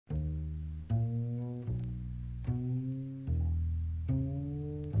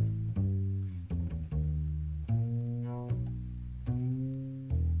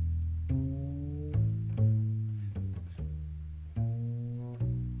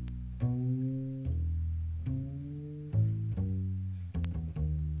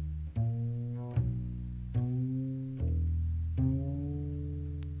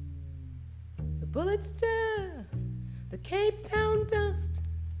Bullets stir the Cape Town dust.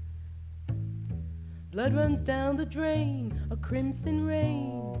 Blood runs down the drain, a crimson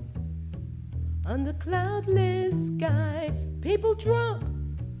rain. Under cloudless sky, people drop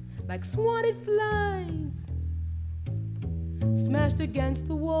like swatted flies. Smashed against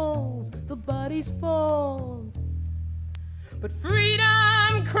the walls, the bodies fall. But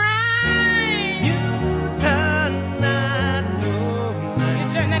freedom cries. You turn that movement, you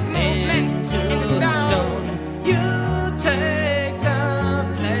turn that movement into stone. You take the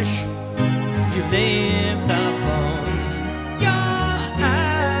flesh, you leave the bones. Your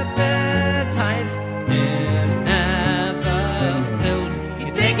appetite is never filled.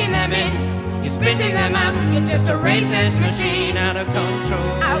 You're taking them in, you're spitting them out. You're just a racist machine. Out of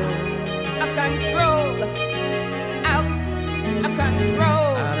control. Out of control. Out of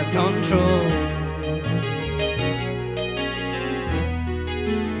control. Out of control.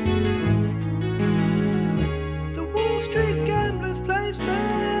 The Wall Street gamblers place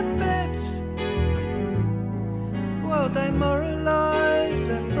their bets. While they moralize,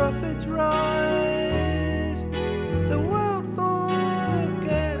 their profits rise. The world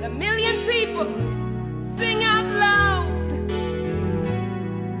forgets. But a million people sing out loud.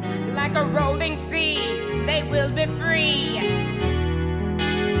 Like a rolling sea, they will be free.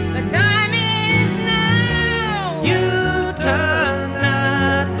 The time is now. You turn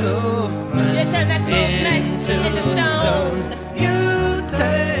that movement, You turn that movement into stone. You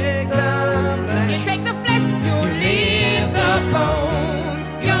take the flesh, You take the flesh, you leave the bones.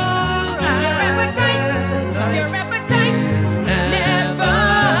 Your appetite is never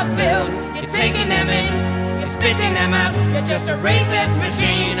filled. You're taking them in, you're spitting them out. You're just a racist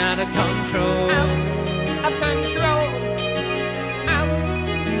machine. out of control. Out of control. Out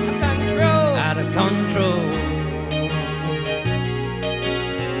of control. Out of control.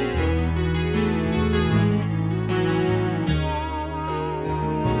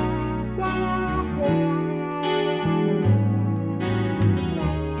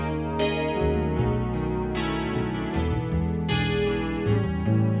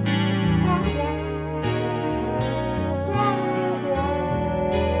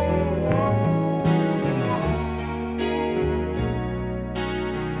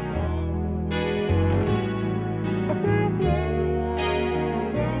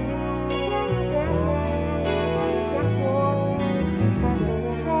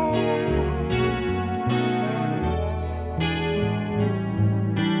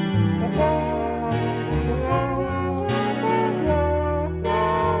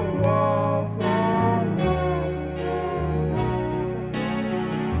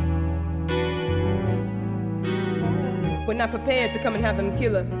 We're not prepared to come and have them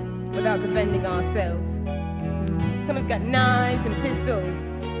kill us without defending ourselves. Some have got knives and pistols,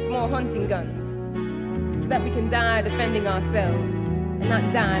 small hunting guns, so that we can die defending ourselves and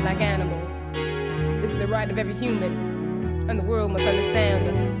not die like animals. This is the right of every human, and the world must understand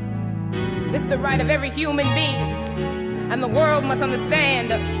us. This is the right of every human being, and the world must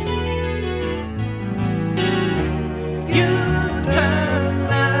understand us. You turn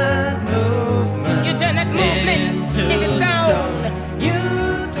that movement, You turn that movement into stone. You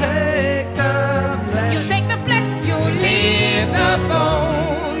take the flesh, You take the flesh, you leave the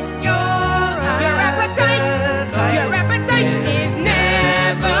bones. Your appetite is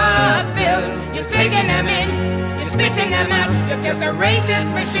never filled. You're taking them in, you're spitting them out. You're just a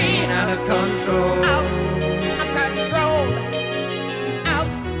racist machine. out of control. Out of control. Out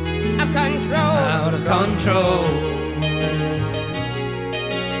of control. Out of control.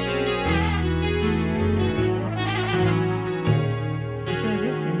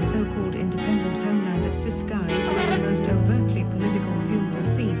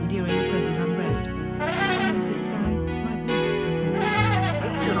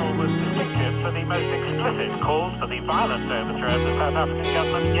 Calls for the violent overthrow of the South African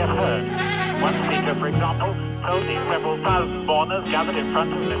government yet heard. One speaker, for example, told the several thousand mourners gathered in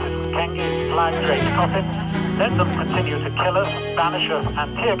front of Mrs. Kenge's flag-draped coffin, let them continue to kill us, banish us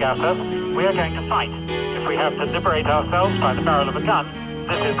and tear gas us, we are going to fight. If we have to liberate ourselves by the barrel of a gun,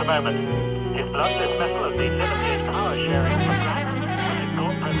 this is the moment. His blood dismissal of the limited power sharing for blacks, which is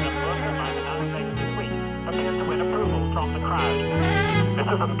called President Bush by the announcement this week, appears to win approval from the crowd.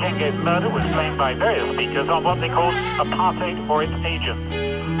 Mrs. Kenge's murder was claimed by various speakers on what they called apartheid or its agents.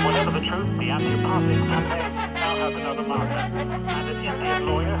 Whatever the truth, the anti-apartheid campaign now has another marker. And an Indian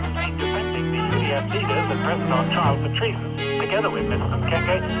lawyer who's been defending the UDF leaders and present on trial for treason, together with Mrs.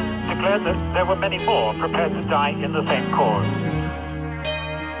 Kenge, declared that there were many more prepared to die in the same cause.